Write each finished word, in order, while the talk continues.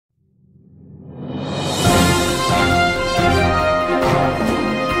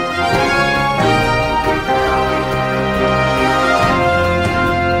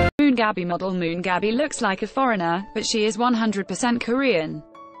Gabi Model Moon Gabi looks like a foreigner, but she is 100% Korean.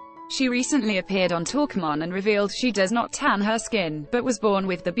 She recently appeared on Talkmon and revealed she does not tan her skin, but was born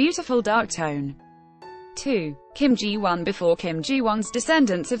with the beautiful dark tone. 2. Kim Ji-won. Before Kim Ji-won's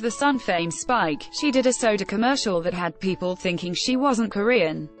Descendants of the Sun fame spike, she did a soda commercial that had people thinking she wasn't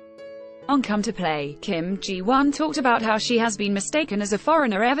Korean. On Come to Play, Kim Ji-won talked about how she has been mistaken as a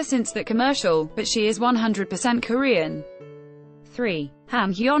foreigner ever since that commercial, but she is 100% Korean. 3.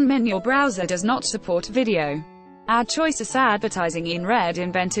 Han Hyun-min. Your browser does not support video. Ad choices advertising in red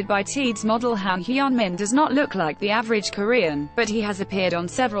invented by Teeds model Han Hyun-min does not look like the average Korean, but he has appeared on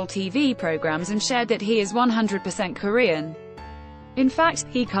several TV programs and shared that he is 100% Korean. In fact,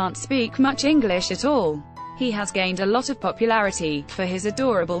 he can't speak much English at all. He has gained a lot of popularity for his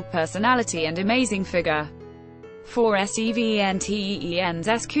adorable personality and amazing figure. 4. Seventens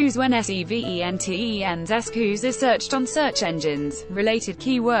excuse. When seventens excuse is searched on search engines, related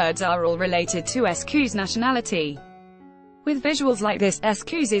keywords are all related to excuse nationality. With visuals like this,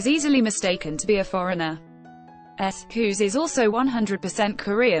 excuse is easily mistaken to be a foreigner. Excuse is also 100%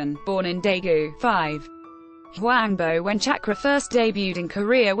 Korean, born in Daegu. 5. Hwangbo. When Chakra first debuted in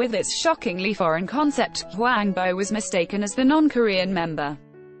Korea with its shockingly foreign concept, Hwangbo was mistaken as the non-Korean member.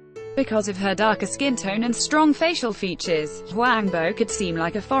 Because of her darker skin tone and strong facial features, Hwangbo could seem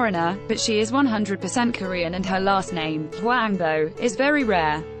like a foreigner, but she is 100% Korean and her last name, Hwangbo, is very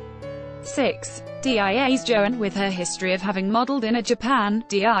rare. 6. DIA's Joan. With her history of having modeled in Japan,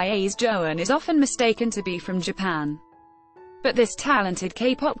 DIA's Joan is often mistaken to be from Japan. But this talented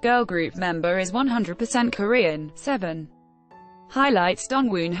K-pop girl group member is 100% Korean. 7. Highlights.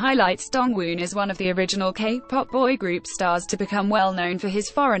 Dongwoon. Highlights. Dongwoon is one of the original K-pop boy group stars to become well known for his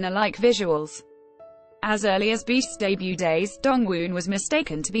foreigner-like visuals. As early as Beast's debut days, Dongwoon was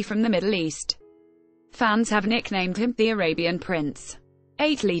mistaken to be from the Middle East. Fans have nicknamed him the Arabian Prince.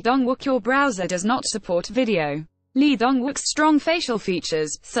 8. Lee Dongwook. Your browser does not support video. Lee Dongwook's strong facial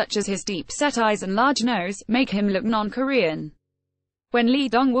features, such as his deep-set eyes and large nose, make him look non-Korean. When Lee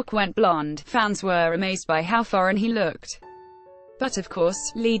Dongwook went blonde, fans were amazed by how foreign he looked. But of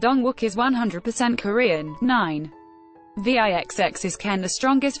course, Lee Dongwook is 100% Korean. 9. VIXX is Ken. The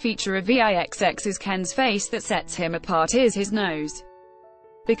strongest feature of VIXX is Ken's face that sets him apart is his nose.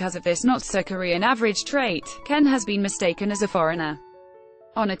 Because of this not-so-Korean average trait, Ken has been mistaken as a foreigner.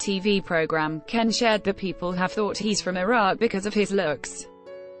 On a TV program, Ken shared that people have thought he's from Iraq because of his looks.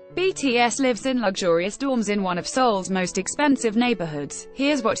 BTS lives in luxurious dorms in one of Seoul's most expensive neighborhoods.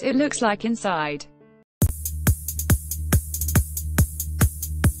 Here's what it looks like inside.